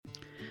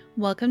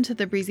Welcome to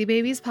the Breezy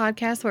Babies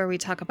podcast, where we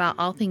talk about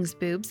all things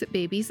boobs,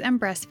 babies, and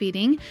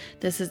breastfeeding.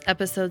 This is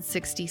episode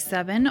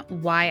 67,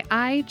 Why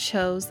I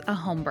Chose a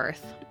Home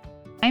Birth.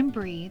 I'm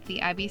Bree, the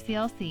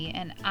IBCLC,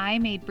 and I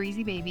made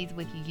Breezy Babies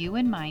with you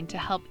in mind to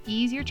help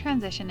ease your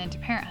transition into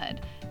parenthood.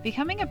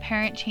 Becoming a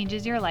parent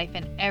changes your life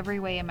in every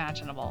way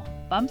imaginable.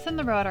 Bumps in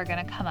the road are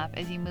going to come up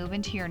as you move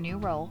into your new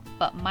role,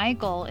 but my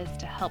goal is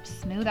to help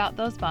smooth out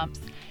those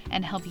bumps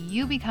and help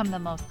you become the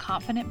most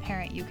confident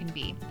parent you can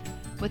be.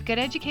 With good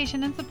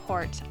education and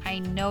support, I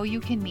know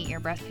you can meet your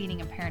breastfeeding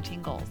and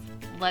parenting goals.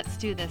 Let's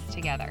do this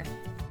together.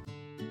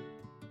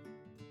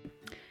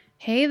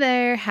 Hey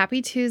there,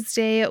 happy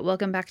Tuesday.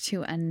 Welcome back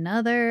to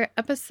another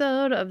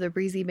episode of the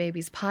Breezy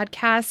Babies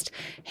podcast.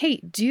 Hey,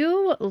 do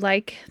you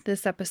like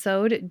this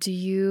episode? Do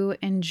you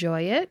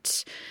enjoy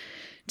it?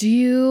 Do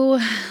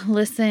you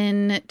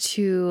listen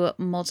to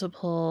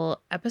multiple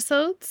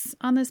episodes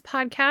on this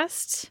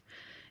podcast?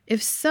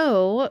 If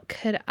so,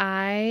 could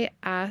I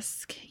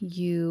ask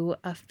you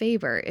a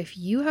favor? If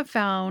you have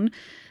found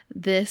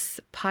this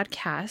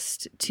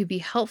podcast to be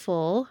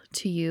helpful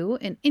to you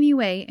in any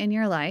way in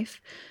your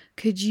life,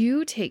 could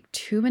you take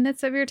 2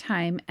 minutes of your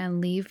time and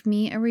leave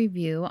me a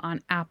review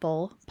on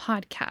Apple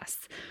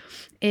Podcasts?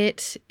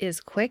 It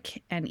is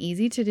quick and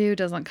easy to do,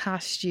 doesn't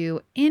cost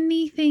you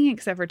anything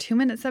except for 2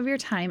 minutes of your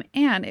time,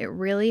 and it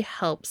really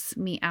helps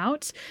me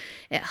out.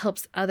 It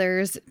helps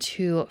others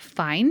to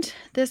find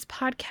this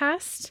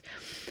podcast,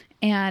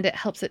 and it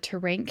helps it to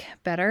rank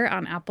better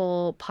on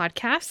Apple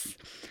Podcasts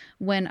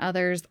when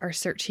others are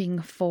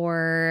searching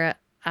for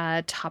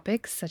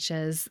topics such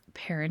as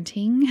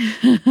parenting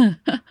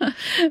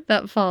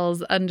that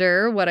falls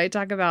under what I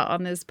talk about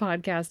on this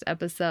podcast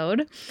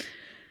episode.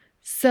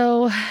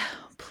 So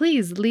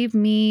please leave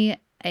me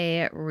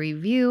a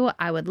review.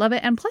 I would love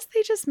it. And plus,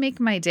 they just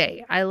make my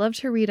day. I love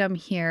to read them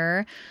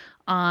here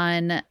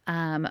on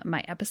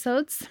my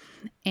episodes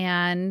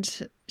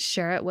and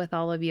share it with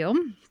all of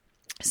you.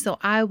 So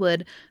I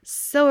would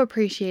so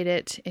appreciate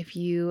it if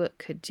you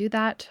could do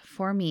that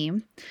for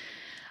me.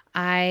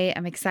 I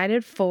am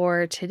excited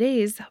for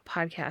today's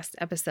podcast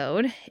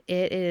episode.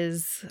 It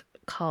is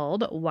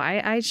called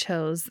Why I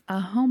Chose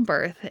a Home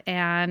Birth.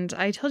 And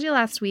I told you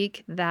last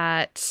week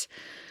that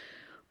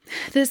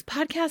this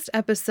podcast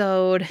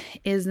episode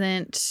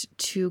isn't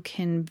to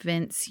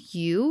convince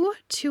you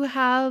to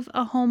have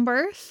a home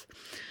birth.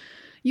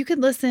 You could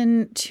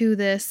listen to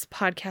this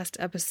podcast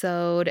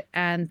episode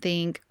and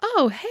think,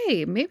 oh,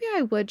 hey, maybe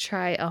I would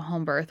try a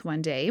home birth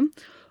one day.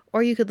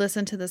 Or you could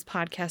listen to this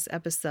podcast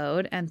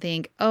episode and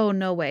think, oh,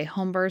 no way,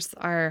 home births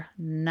are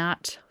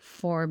not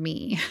for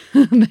me.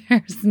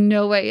 There's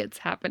no way it's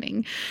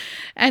happening.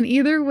 And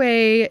either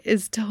way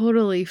is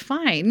totally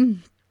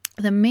fine.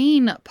 The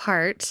main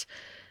point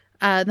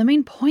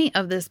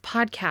of this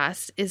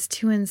podcast is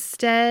to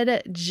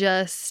instead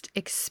just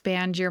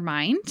expand your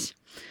mind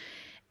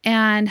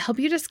and help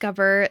you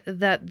discover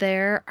that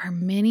there are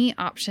many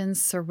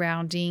options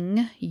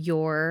surrounding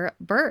your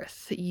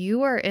birth.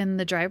 You are in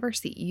the driver's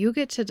seat. You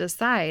get to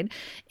decide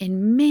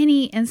in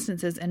many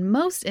instances, in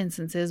most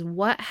instances,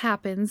 what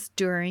happens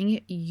during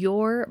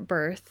your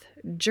birth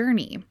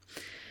journey.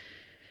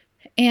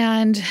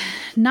 And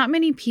not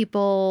many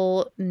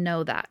people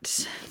know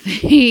that.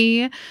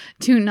 They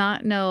do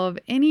not know of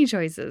any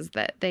choices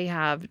that they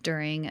have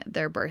during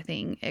their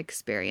birthing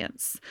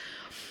experience.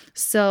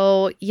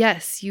 So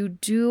yes, you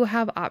do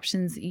have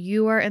options.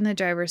 You are in the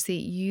driver's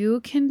seat. You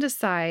can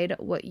decide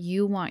what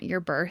you want your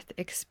birth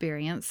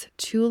experience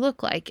to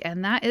look like.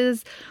 And that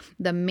is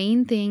the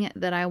main thing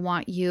that I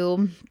want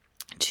you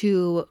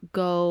to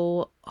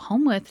go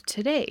home with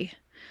today.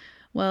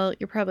 Well,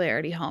 you're probably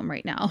already home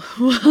right now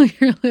while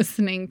you're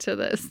listening to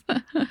this.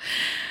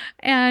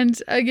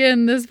 And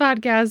again, this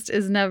podcast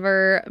is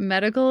never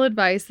medical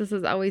advice. This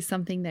is always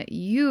something that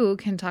you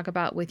can talk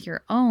about with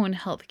your own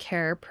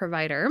healthcare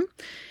provider.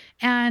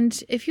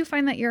 And if you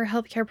find that your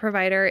healthcare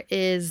provider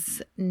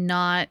is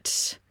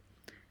not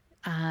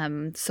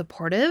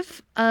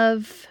supportive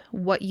of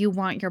what you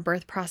want your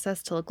birth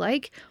process to look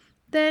like,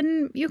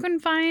 then you can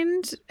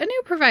find a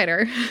new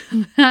provider.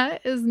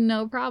 That is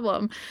no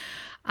problem.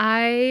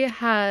 I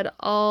had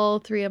all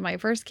three of my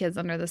first kids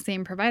under the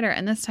same provider,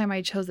 and this time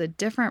I chose a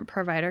different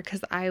provider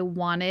because I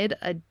wanted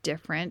a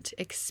different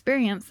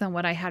experience than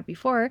what I had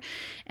before.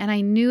 And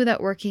I knew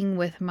that working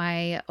with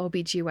my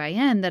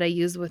OBGYN that I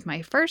used with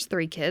my first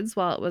three kids,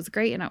 while it was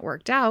great and it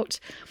worked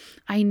out,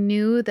 I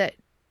knew that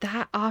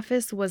that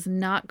office was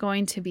not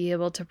going to be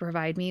able to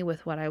provide me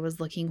with what I was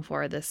looking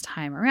for this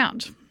time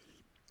around.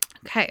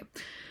 Okay,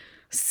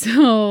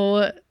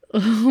 so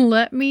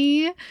let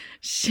me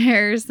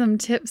share some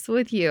tips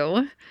with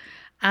you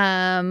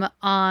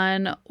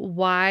on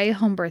why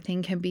home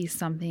birthing can be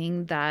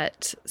something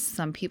that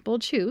some people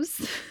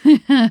choose.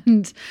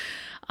 And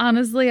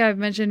honestly, I've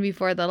mentioned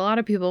before that a lot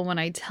of people, when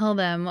I tell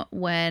them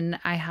when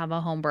I have a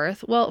home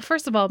birth, well,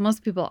 first of all,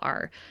 most people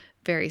are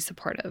very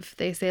supportive.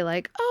 They say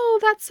like, oh,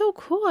 that's so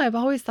cool. I've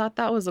always thought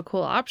that was a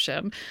cool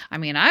option. I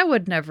mean, I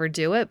would never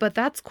do it, but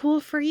that's cool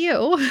for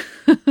you.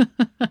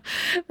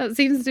 That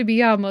seems to be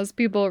how most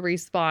people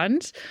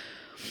respond.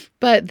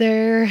 But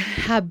there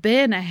have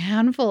been a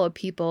handful of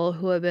people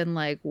who have been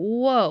like,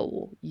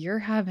 whoa, you're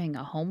having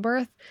a home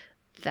birth?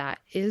 That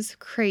is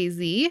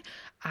crazy.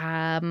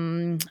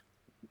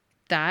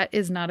 That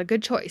is not a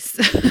good choice,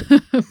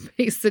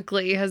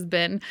 basically has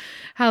been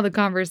how the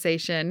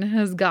conversation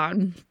has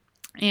gone.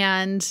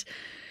 And,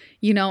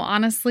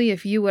 honestly,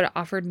 if you would have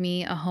offered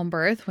me a home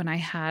birth when I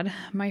had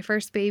my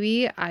first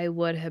baby, I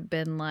would have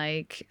been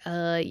like,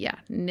 yeah,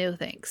 no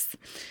thanks.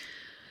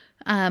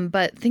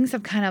 But things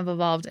have kind of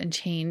evolved and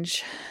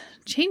changed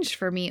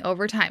for me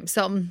over time.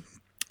 So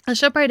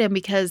let's jump right in,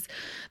 because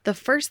the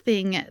first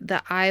thing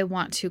that I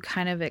want to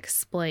kind of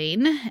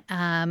explain,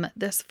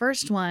 this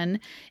first one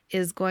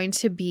is going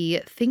to be,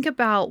 think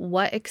about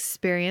what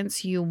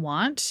experience you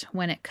want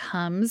when it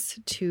comes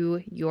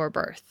to your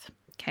birth.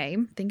 Okay.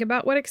 Think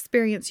about what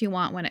experience you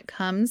want when it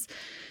comes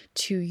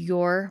to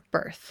your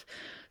birth.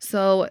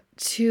 So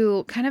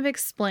to kind of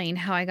explain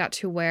how I got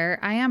to where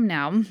I am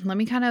now, let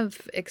me kind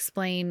of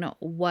explain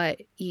what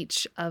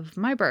each of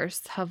my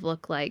births have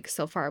looked like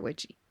so far,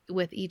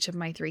 with each of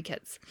my 3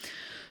 kids.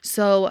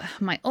 So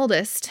my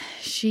oldest,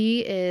 she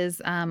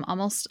is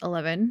almost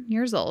 11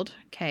 years old.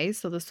 Okay.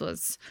 So this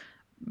was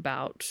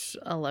about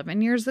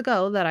 11 years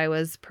ago that I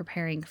was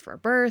preparing for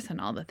birth and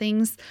all the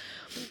things.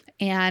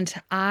 And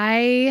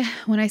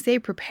when I say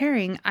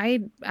preparing,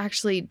 I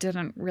actually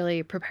didn't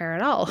really prepare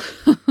at all.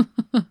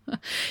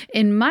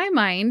 In my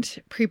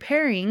mind,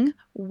 preparing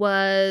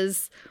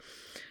was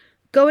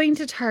going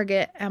to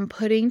Target and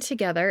putting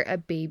together a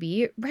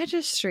baby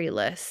registry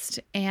list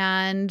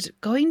and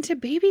going to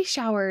baby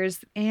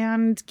showers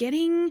and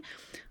getting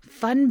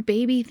fun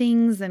baby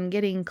things and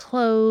getting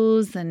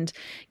clothes and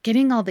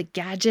getting all the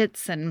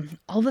gadgets and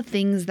all the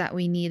things that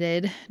we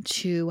needed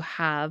to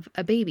have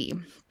a baby.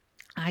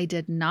 I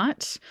did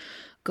not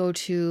go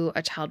to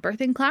a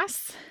childbirthing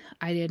class.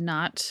 I did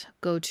not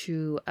go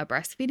to a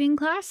breastfeeding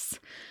class.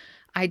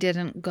 I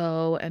didn't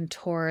go and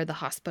tour the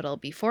hospital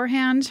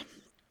beforehand.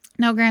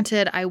 Now,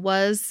 granted, I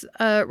was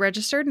a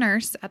registered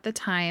nurse at the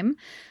time.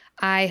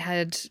 I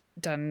had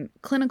done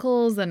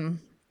clinicals and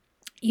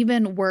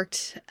even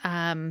worked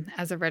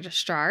as a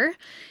registrar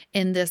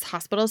in this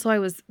hospital. So I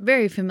was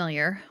very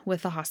familiar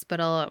with the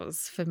hospital. I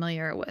was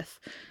familiar with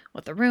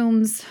what the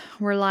rooms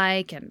were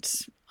like and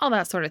all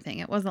that sort of thing.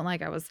 It wasn't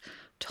like I was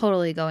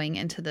totally going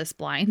into this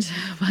blind,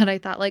 but I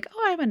thought like,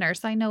 oh, I'm a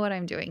nurse. I know what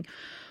I'm doing.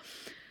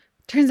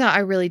 Turns out I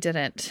really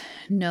didn't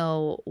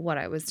know what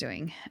I was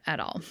doing at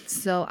all.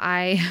 So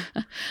I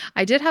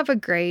did have a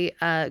great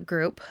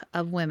group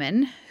of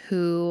women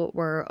who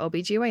were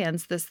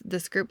OBGYNs.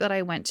 This group that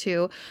I went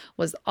to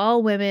was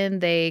all women.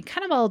 They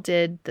kind of all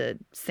did the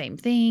same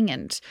thing.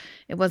 And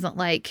it wasn't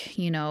like,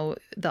 the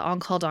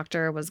on-call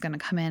doctor was going to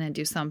come in and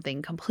do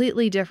something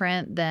completely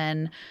different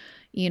than,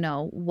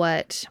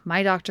 what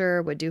my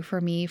doctor would do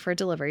for me for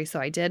delivery. So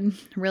I did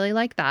really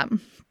like that.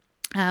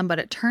 But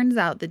it turns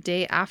out the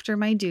day after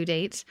my due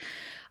date,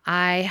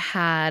 I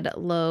had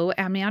low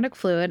amniotic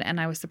fluid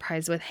and I was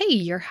surprised with, hey,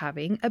 you're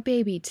having a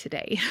baby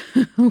today,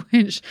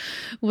 which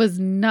was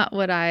not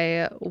what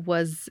I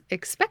was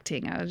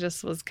expecting. I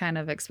just was kind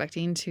of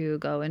expecting to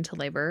go into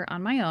labor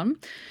on my own.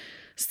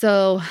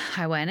 So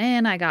I went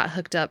in, I got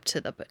hooked up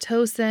to the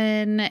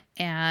Pitocin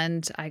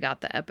and I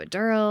got the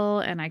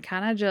epidural and I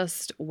kind of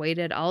just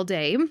waited all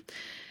day.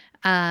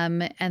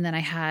 And then I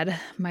had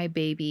my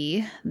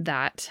baby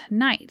that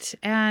night.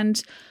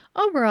 And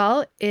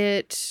overall,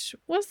 it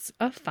was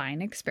a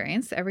fine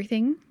experience.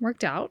 Everything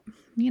worked out.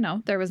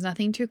 There was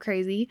nothing too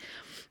crazy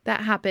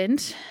that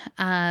happened.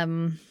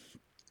 And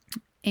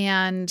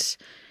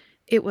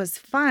it was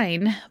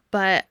fine,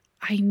 but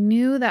I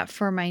knew that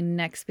for my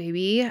next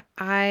baby,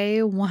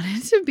 I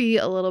wanted to be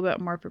a little bit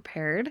more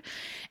prepared.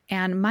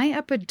 And my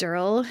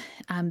epidural,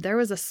 there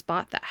was a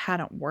spot that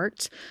hadn't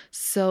worked.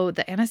 So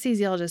the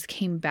anesthesiologist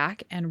came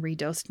back and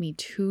redosed me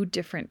 2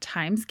 different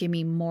times, gave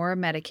me more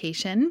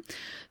medication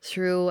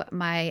through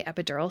my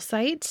epidural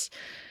site.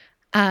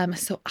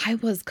 So I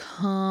was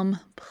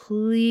completely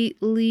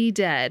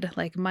dead.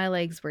 Like my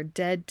legs were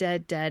dead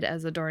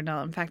as a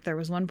doornail. In fact, there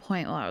was one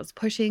point while I was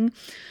pushing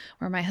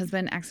where my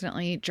husband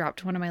accidentally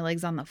dropped one of my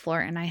legs on the floor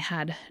and I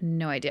had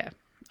no idea.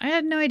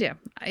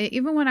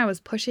 Even when I was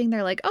pushing,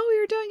 they're like, oh,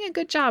 you're doing a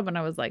good job. And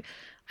I was like,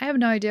 I have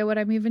no idea what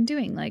I'm even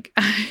doing. Like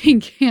I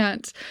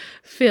can't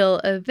feel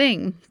a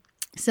thing.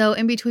 So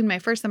in between my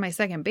first and my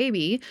second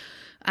baby,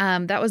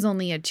 that was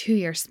only a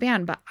 2-year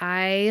span, but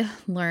I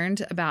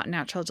learned about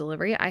natural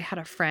delivery. I had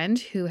a friend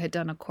who had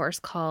done a course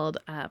called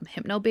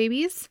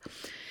Hypnobabies.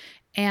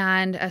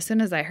 And as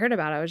soon as I heard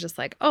about it, I was just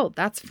like, oh,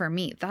 that's for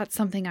me. That's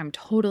something I'm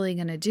totally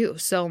going to do.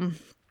 So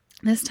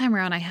This time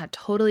around, I had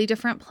totally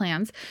different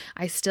plans.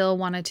 I still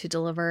wanted to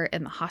deliver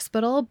in the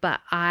hospital, but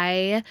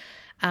I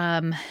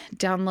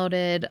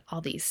downloaded all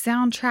these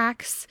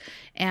soundtracks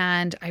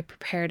and I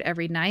prepared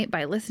every night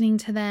by listening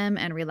to them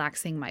and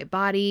relaxing my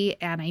body.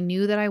 And I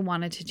knew that I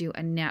wanted to do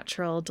a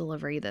natural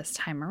delivery this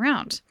time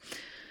around.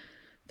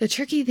 The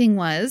tricky thing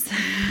was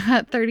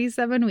at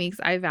 37 weeks,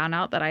 I found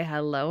out that I had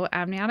low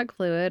amniotic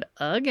fluid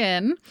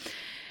again.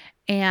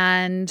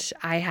 And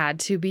I had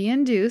to be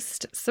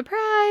induced,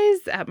 surprise,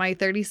 at my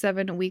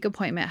 37-week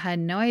appointment. Had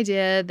no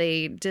idea.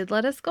 They did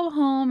let us go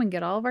home and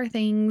get all of our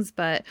things,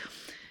 but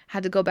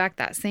had to go back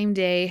that same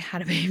day,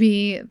 had a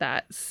baby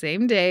that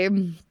same day.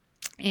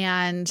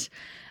 And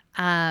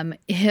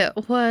it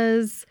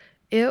was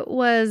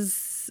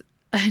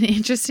an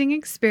interesting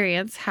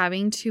experience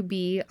having to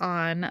be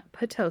on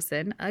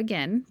Pitocin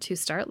again to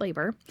start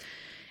labor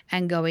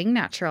and going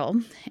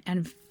natural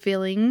and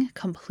feeling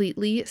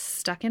completely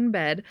stuck in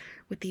bed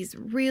with these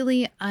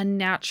really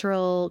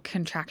unnatural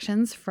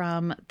contractions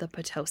from the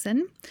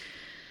Pitocin.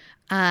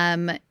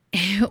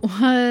 It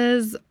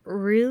was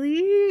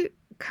really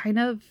kind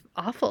of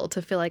awful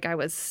to feel like I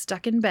was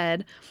stuck in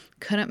bed,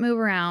 couldn't move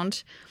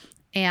around.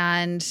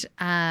 And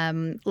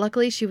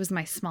luckily she was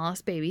my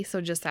smallest baby. So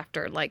just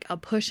after like a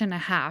push and a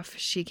half,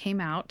 she came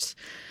out.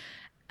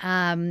 But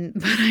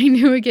I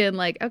knew again,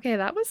 like, okay,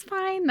 that was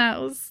fine.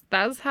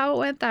 That's how it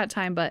went that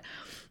time, but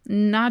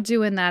not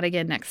doing that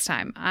again next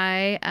time.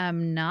 I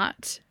am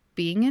not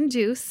being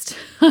induced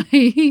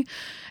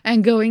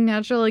and going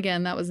natural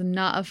again. That was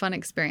not a fun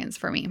experience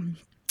for me.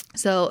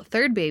 So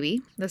third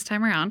baby this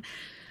time around,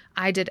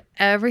 I did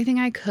everything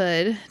I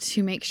could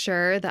to make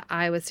sure that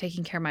I was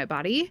taking care of my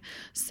body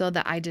so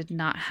that I did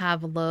not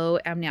have low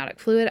amniotic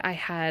fluid.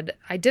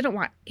 I didn't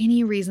want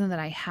any reason that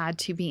I had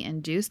to be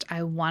induced.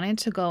 I wanted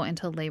to go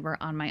into labor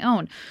on my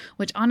own,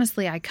 which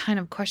honestly, I kind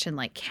of questioned,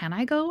 like, can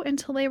I go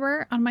into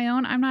labor on my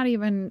own? I'm not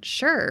even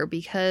sure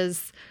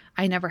because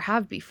I never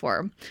have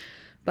before.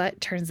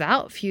 But turns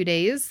out a few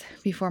days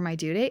before my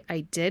due date,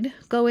 I did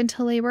go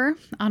into labor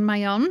on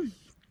my own.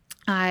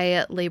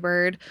 I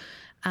labored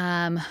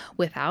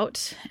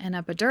without an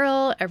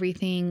epidural.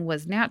 Everything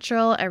was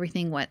natural.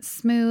 Everything went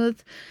smooth.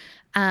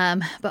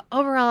 But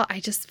overall, I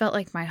just felt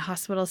like my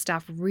hospital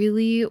staff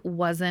really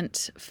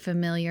wasn't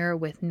familiar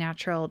with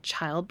natural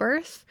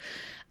childbirth,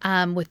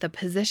 with the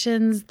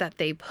positions that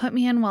they put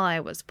me in while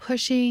I was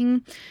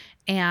pushing.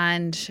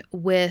 And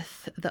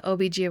with the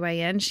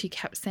OBGYN, she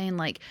kept saying,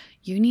 like,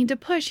 you need to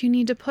push.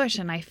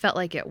 And I felt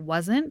like it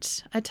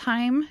wasn't a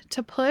time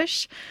to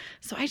push.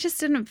 So I just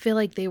didn't feel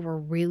like they were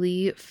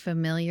really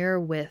familiar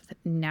with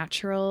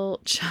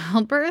natural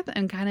childbirth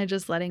and kind of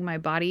just letting my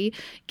body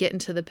get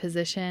into the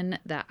position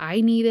that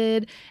I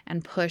needed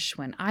and push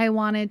when I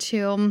wanted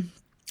to.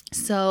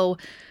 So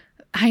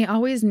I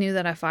always knew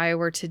that if I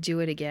were to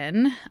do it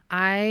again,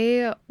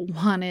 I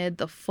wanted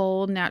the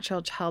full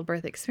natural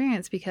childbirth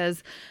experience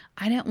because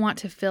I didn't want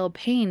to feel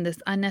pain, this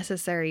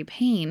unnecessary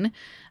pain,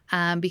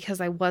 because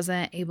I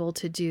wasn't able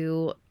to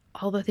do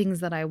all the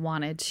things that I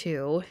wanted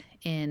to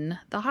in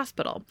the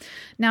hospital.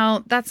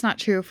 Now, that's not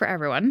true for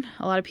everyone.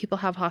 A lot of people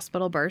have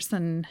hospital births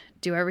and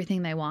do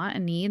everything they want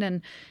and need,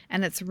 and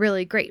it's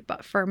really great.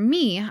 But for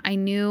me, I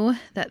knew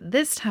that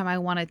this time I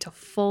wanted to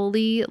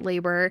fully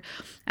labor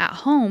at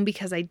home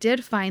because I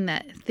did find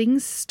that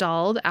things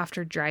stalled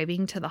after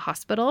driving to the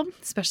hospital,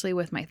 especially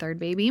with my third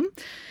baby.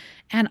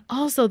 And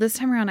also this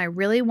time around, I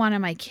really wanted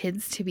my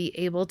kids to be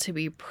able to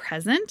be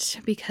present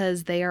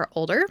because they are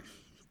older.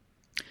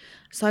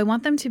 So I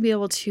want them to be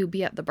able to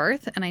be at the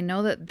birth. And I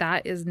know that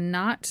that is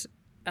not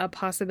a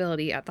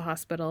possibility at the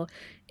hospital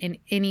in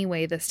any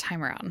way this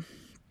time around.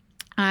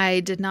 I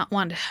did not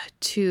want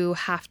to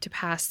have to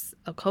pass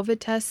a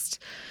COVID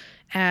test.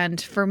 And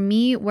for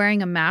me,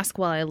 wearing a mask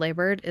while I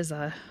labored is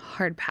a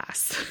hard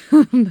pass.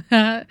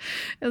 That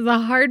is a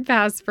hard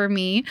pass for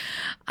me.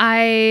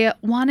 I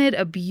wanted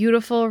a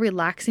beautiful,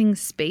 relaxing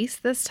space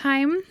this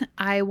time.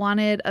 I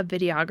wanted a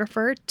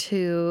videographer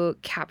to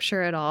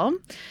capture it all.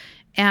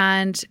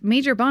 And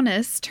major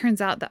bonus,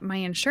 turns out that my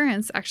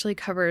insurance actually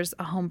covers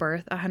a home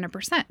birth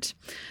 100%.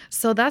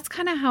 So that's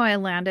kind of how I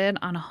landed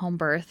on a home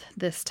birth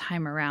this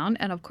time around.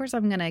 And of course,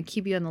 I'm going to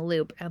keep you in the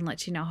loop and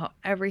let you know how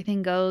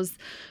everything goes,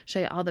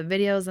 show you all the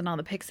videos and all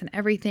the pics and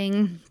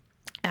everything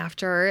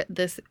after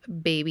this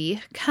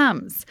baby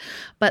comes.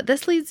 But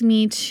this leads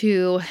me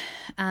to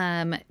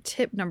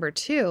tip number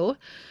 2,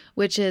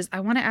 which is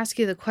I want to ask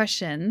you the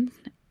question,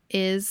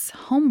 is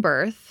home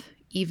birth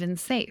even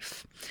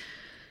safe?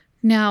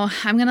 Now,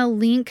 I'm going to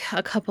link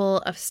a couple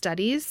of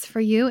studies for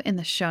you in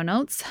the show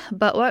notes,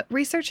 but what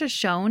research has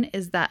shown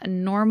is that a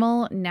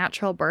normal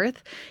natural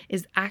birth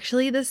is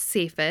actually the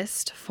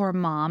safest for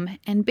mom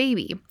and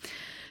baby.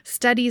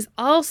 Studies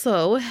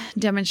also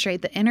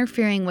demonstrate that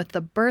interfering with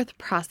the birth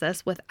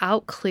process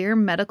without clear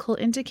medical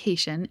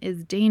indication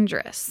is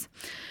dangerous.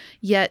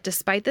 Yet,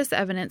 despite this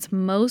evidence,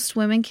 most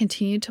women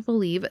continue to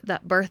believe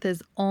that birth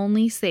is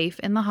only safe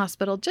in the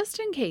hospital just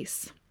in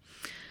case.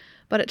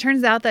 But it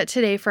turns out that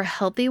today, for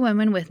healthy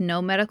women with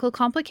no medical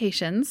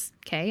complications,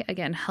 okay,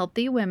 again,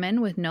 healthy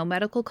women with no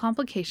medical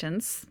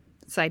complications,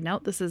 Side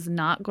note, this is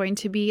not going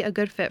to be a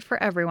good fit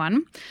for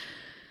everyone.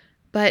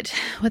 But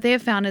what they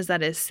have found is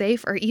that it's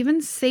safe or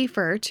even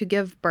safer to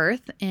give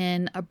birth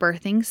in a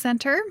birthing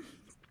center,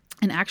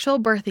 an actual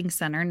birthing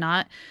center,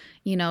 not,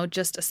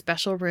 just a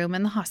special room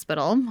in the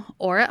hospital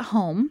or at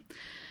home.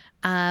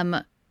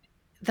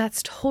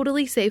 That's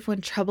totally safe when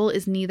trouble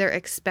is neither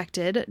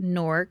expected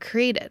nor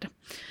created.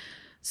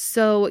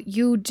 So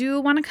you do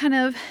want to kind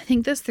of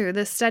think this through.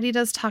 This study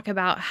does talk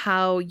about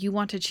how you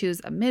want to choose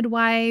a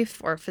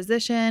midwife or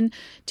physician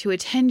to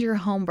attend your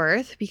home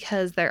birth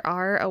because there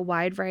are a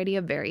wide variety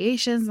of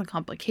variations and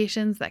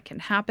complications that can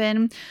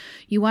happen.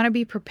 You want to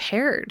be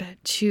prepared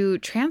to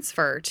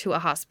transfer to a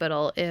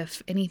hospital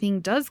if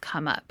anything does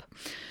come up.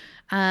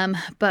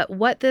 But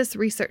what this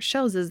research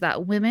shows is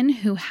that women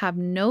who have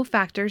no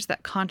factors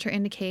that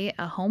contraindicate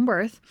a home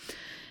birth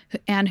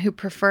and who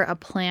prefer a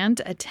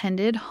planned,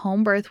 attended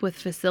home birth with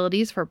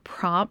facilities for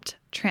prompt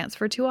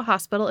transfer to a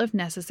hospital if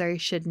necessary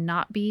should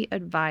not be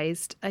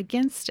advised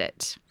against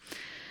it.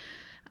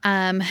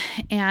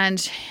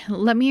 And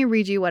let me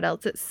read you what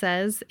else it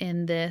says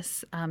in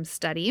this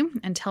study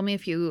and tell me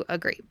if you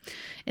agree.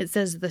 It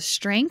says the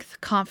strength,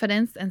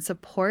 confidence, and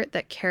support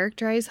that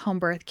characterize home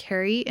birth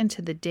carry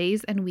into the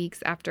days and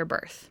weeks after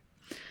birth.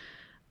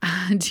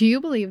 Do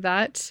you believe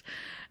that?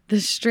 The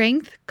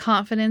strength,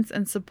 confidence,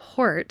 and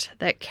support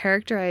that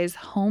characterize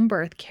home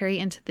birth carry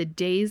into the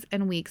days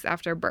and weeks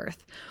after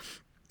birth.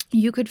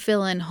 You could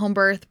fill in home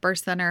birth, birth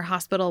center,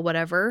 hospital,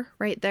 whatever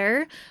right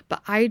there.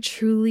 But I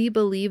truly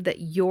believe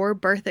that your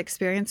birth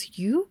experience,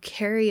 you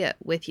carry it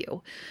with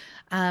you.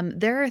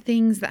 There are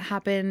things that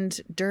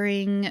happened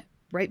during,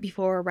 right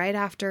before, right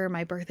after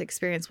my birth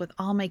experience with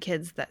all my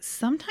kids that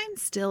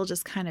sometimes still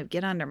just kind of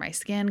get under my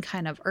skin,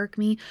 kind of irk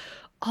me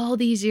all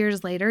these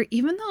years later,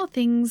 even though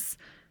things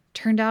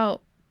turned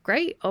out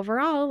great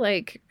overall.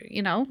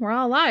 We're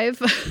all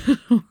alive.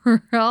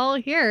 We're all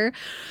here.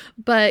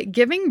 But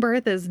giving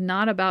birth is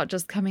not about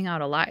just coming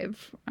out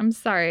alive. I'm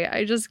sorry.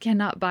 I just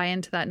cannot buy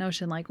into that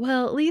notion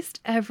at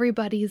least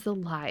everybody's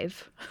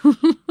alive.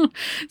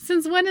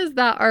 Since when is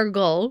that our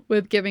goal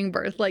with giving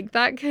birth?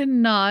 That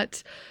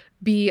cannot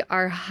be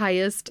our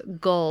highest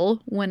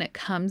goal when it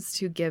comes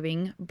to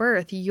giving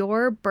birth.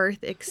 Your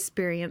birth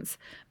experience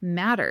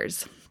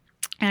matters.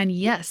 And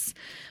yes,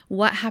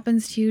 what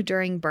happens to you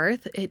during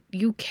birth,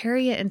 you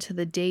carry it into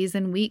the days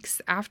and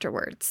weeks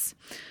afterwards.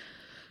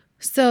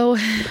 So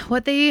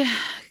what they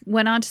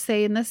went on to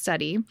say in the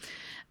study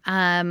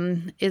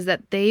is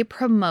that they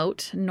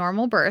promote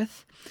normal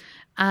birth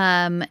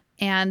and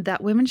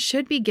that women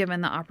should be given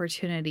the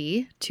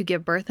opportunity to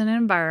give birth in an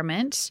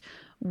environment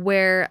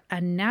where a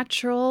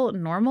natural,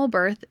 normal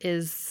birth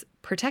is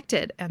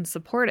protected and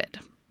supported.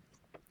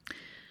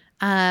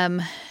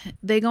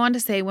 They go on to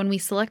say, when we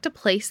select a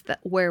place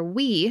where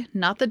we,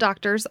 not the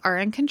doctors, are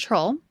in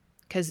control,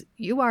 because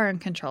you are in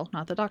control,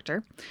 not the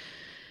doctor,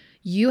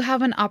 you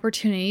have an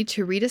opportunity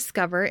to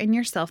rediscover in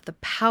yourself the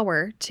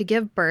power to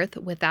give birth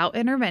without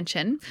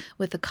intervention,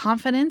 with the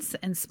confidence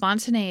and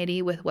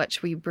spontaneity with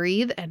which we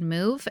breathe and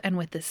move, and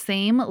with the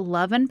same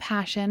love and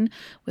passion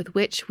with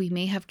which we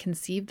may have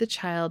conceived the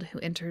child who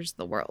enters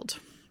the world.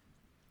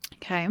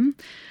 Okay.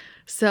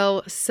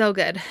 So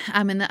good.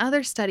 In the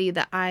other study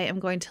that I am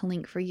going to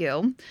link for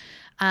you,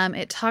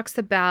 it talks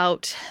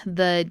about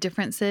the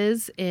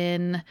differences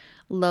in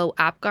low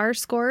APGAR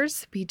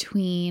scores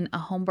between a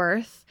home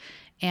birth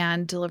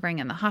and delivering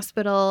in the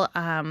hospital,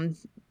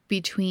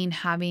 between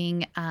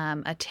having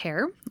a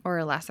tear or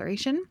a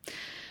laceration.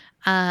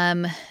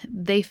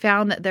 They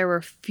found that there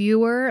were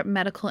fewer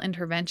medical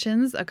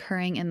interventions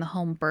occurring in the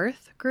home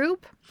birth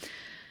group,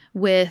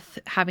 with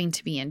having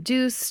to be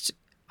induced,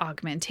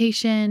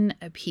 augmentation,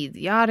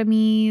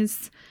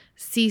 episiotomies,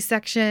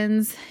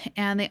 C-sections,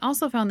 and they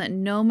also found that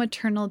no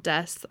maternal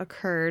deaths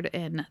occurred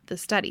in the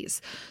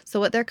studies. So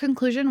what their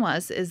conclusion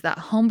is that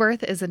home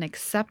birth is an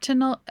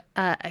acceptable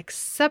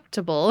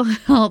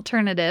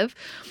alternative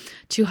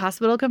to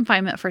hospital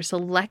confinement for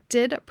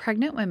selected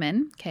pregnant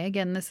women. Okay,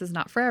 again, this is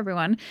not for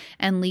everyone,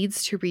 and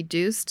leads to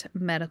reduced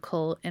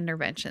medical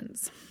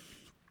interventions.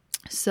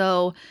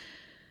 So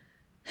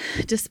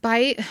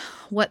despite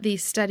what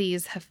these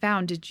studies have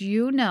found, did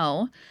you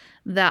know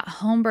that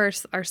home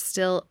births are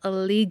still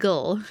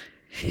illegal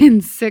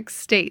in 6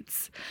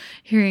 states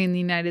here in the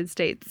United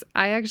States?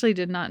 I actually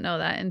did not know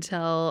that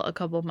until a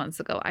couple of months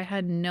ago. I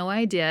had no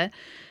idea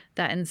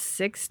that in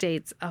 6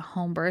 states a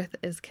home birth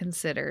is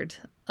considered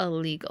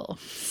illegal.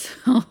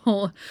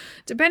 So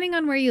depending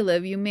on where you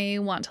live, you may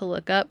want to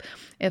look up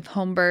if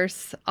home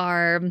births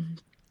are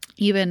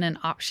even an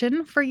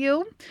option for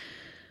you.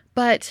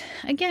 But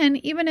again,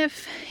 even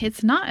if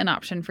it's not an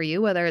option for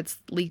you, whether it's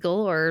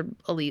legal or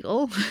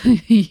illegal,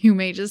 you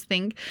may just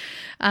think,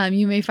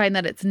 you may find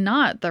that it's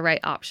not the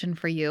right option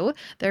for you.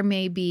 There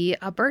may be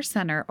a birth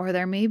center or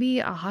there may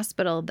be a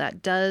hospital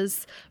that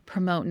does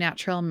promote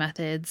natural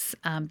methods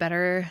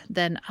better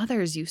than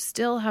others. You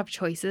still have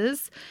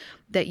choices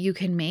that you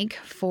can make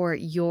for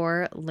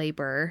your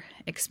labor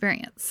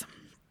experience.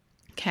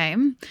 Okay.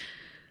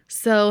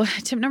 So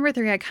tip number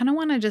 3, I kind of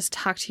want to just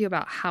talk to you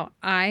about how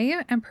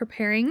I am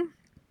preparing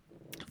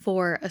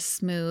for a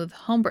smooth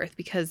home birth,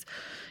 because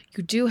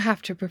you do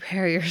have to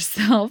prepare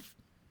yourself,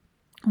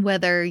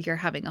 whether you're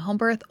having a home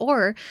birth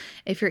or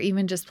if you're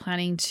even just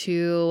planning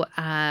to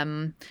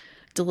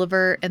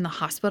deliver in the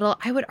hospital.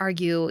 I would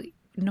argue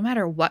no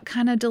matter what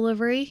kind of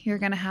delivery you're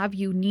going to have,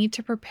 you need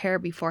to prepare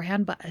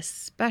beforehand, but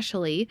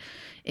especially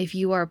if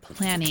you are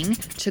planning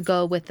to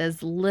go with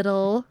as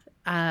little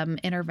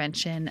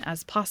intervention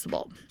as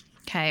possible.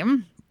 Okay.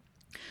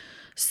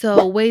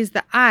 So ways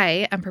that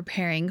I am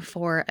preparing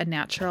for a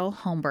natural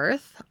home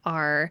birth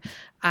are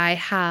I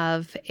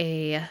have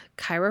a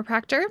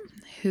chiropractor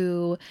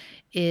who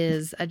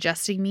is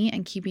adjusting me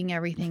and keeping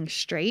everything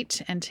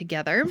straight and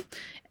together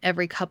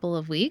every couple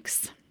of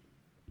weeks.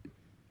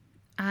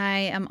 I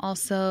am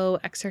also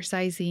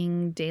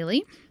exercising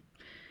daily.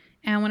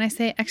 And when I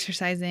say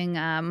exercising,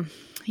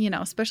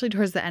 especially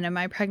towards the end of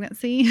my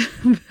pregnancy,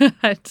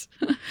 but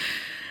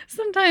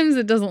sometimes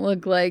it doesn't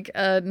look like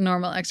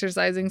normal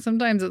exercising.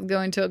 Sometimes it's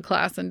going to a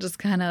class and just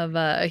kind of,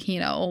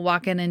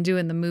 walking and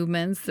doing the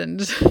movements and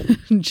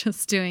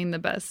just doing the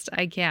best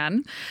I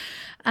can.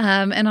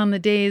 And on the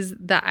days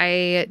that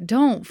I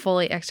don't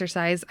fully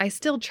exercise, I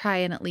still try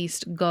and at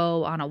least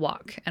go on a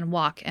walk and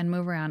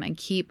move around and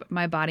keep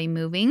my body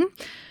moving.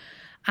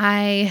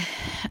 I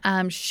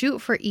shoot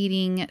for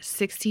eating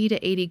 60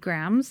 to 80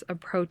 grams of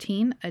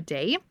protein a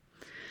day.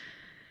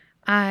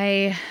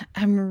 I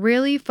am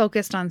really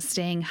focused on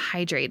staying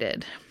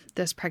hydrated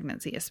this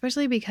pregnancy,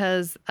 especially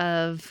because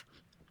of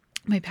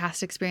my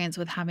past experience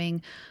with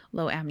having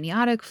low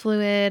amniotic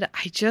fluid.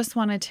 I just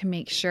wanted to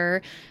make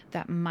sure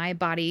that my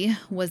body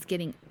was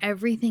getting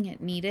everything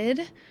it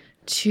needed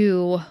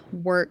to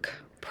work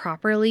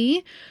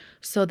properly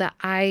so that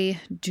I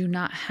do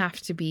not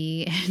have to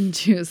be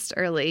induced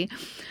early.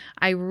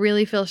 I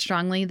really feel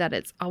strongly that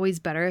it's always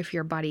better if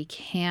your body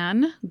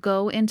can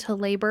go into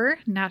labor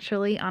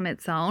naturally on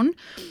its own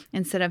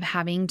instead of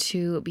having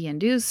to be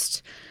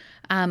induced.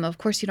 Of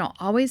course, you don't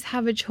always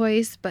have a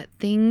choice, but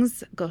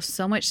things go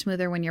so much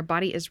smoother when your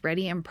body is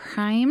ready and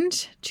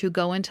primed to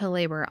go into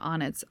labor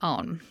on its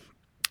own.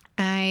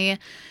 I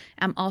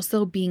am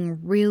also being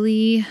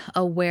really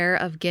aware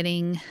of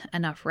getting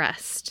enough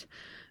rest,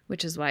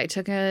 which is why I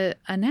took a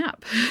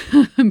nap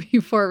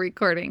before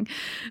recording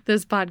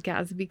this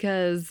podcast,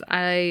 because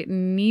I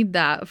need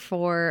that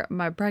for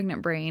my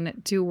pregnant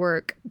brain to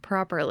work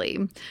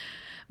properly.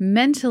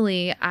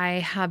 Mentally, I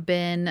have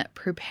been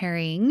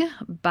preparing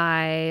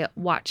by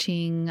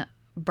watching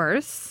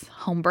births,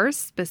 home births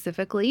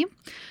specifically,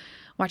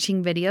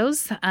 watching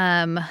videos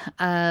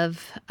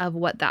of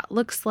what that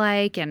looks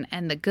like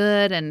and the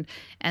good and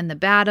the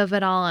bad of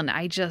it all. And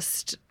I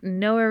just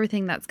know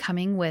everything that's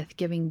coming with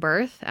giving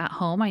birth at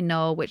home. I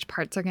know which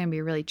parts are going to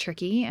be really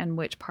tricky and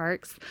which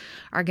parts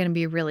are going to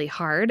be really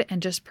hard,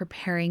 and just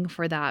preparing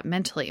for that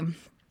mentally.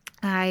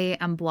 I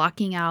am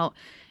blocking out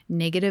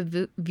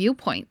negative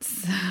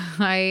viewpoints.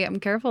 I am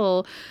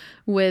careful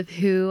with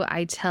who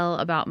I tell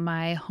about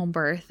my home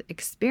birth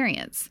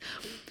experience.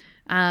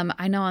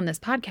 I know on this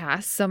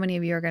podcast, so many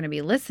of you are going to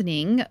be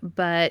listening,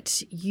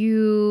 but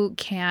you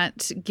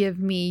can't give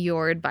me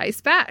your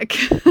advice back.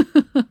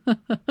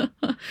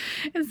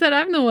 Instead,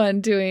 I'm the one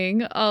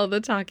doing all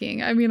the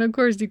talking. I mean, of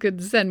course, you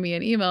could send me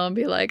an email and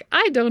be like,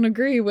 I don't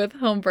agree with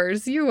home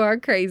births. You are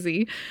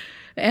crazy.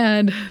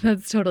 And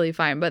that's totally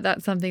fine. But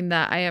that's something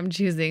that I am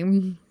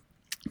choosing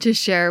to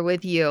share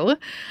with you.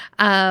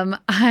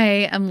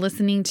 I am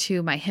listening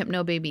to my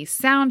Hypnobaby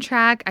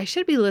soundtrack. I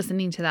should be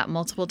listening to that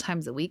multiple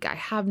times a week. I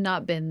have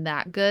not been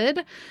that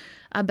good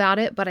about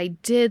it, but I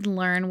did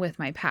learn with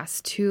my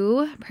past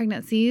 2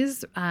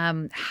 pregnancies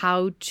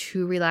how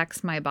to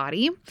relax my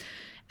body.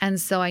 And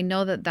so I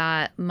know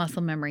that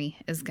muscle memory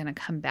is going to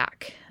come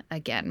back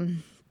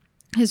again.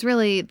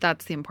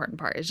 That's the important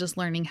part, is just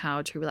learning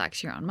how to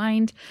relax your own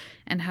mind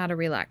and how to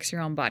relax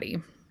your own body.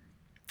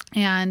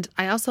 And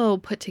I also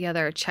put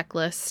together a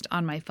checklist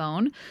on my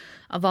phone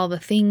of all the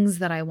things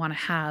that I want to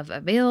have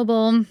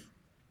available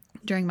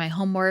during my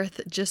home birth,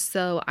 just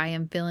so I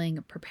am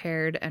feeling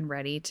prepared and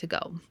ready to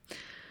go.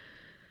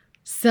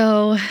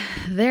 So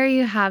there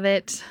you have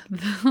it.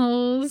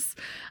 Those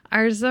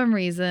are some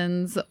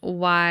reasons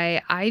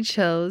why I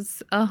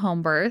chose a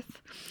home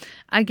birth.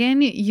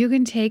 Again, you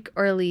can take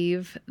or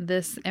leave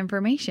this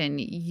information.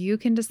 You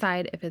can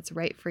decide if it's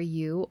right for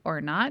you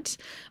or not.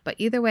 But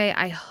either way,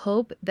 I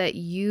hope that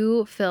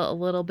you feel a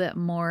little bit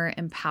more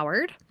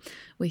empowered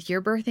with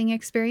your birthing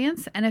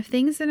experience. And if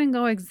things didn't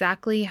go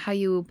exactly how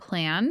you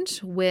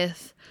planned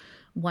with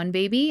one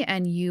baby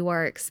and you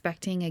are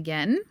expecting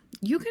again,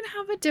 you can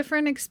have a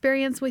different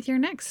experience with your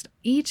next.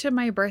 Each of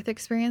my birth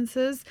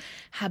experiences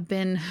have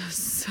been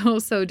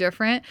so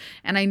different.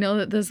 And I know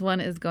that this one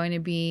is going to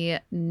be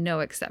no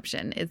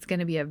exception. It's going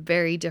to be a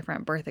very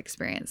different birth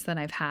experience than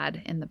I've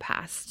had in the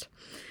past.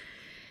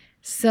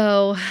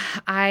 So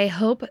I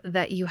hope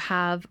that you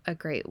have a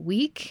great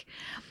week.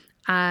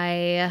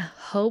 I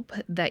hope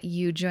that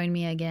you join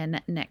me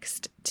again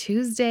next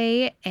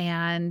Tuesday.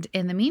 And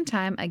in the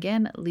meantime,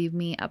 again, leave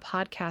me a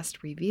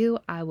podcast review.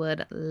 I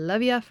would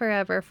love you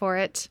forever for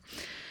it.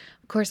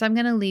 Of course, I'm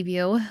going to leave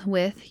you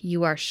with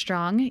you are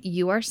strong,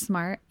 you are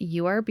smart,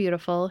 you are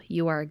beautiful,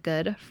 you are a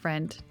good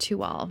friend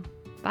to all.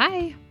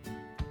 Bye.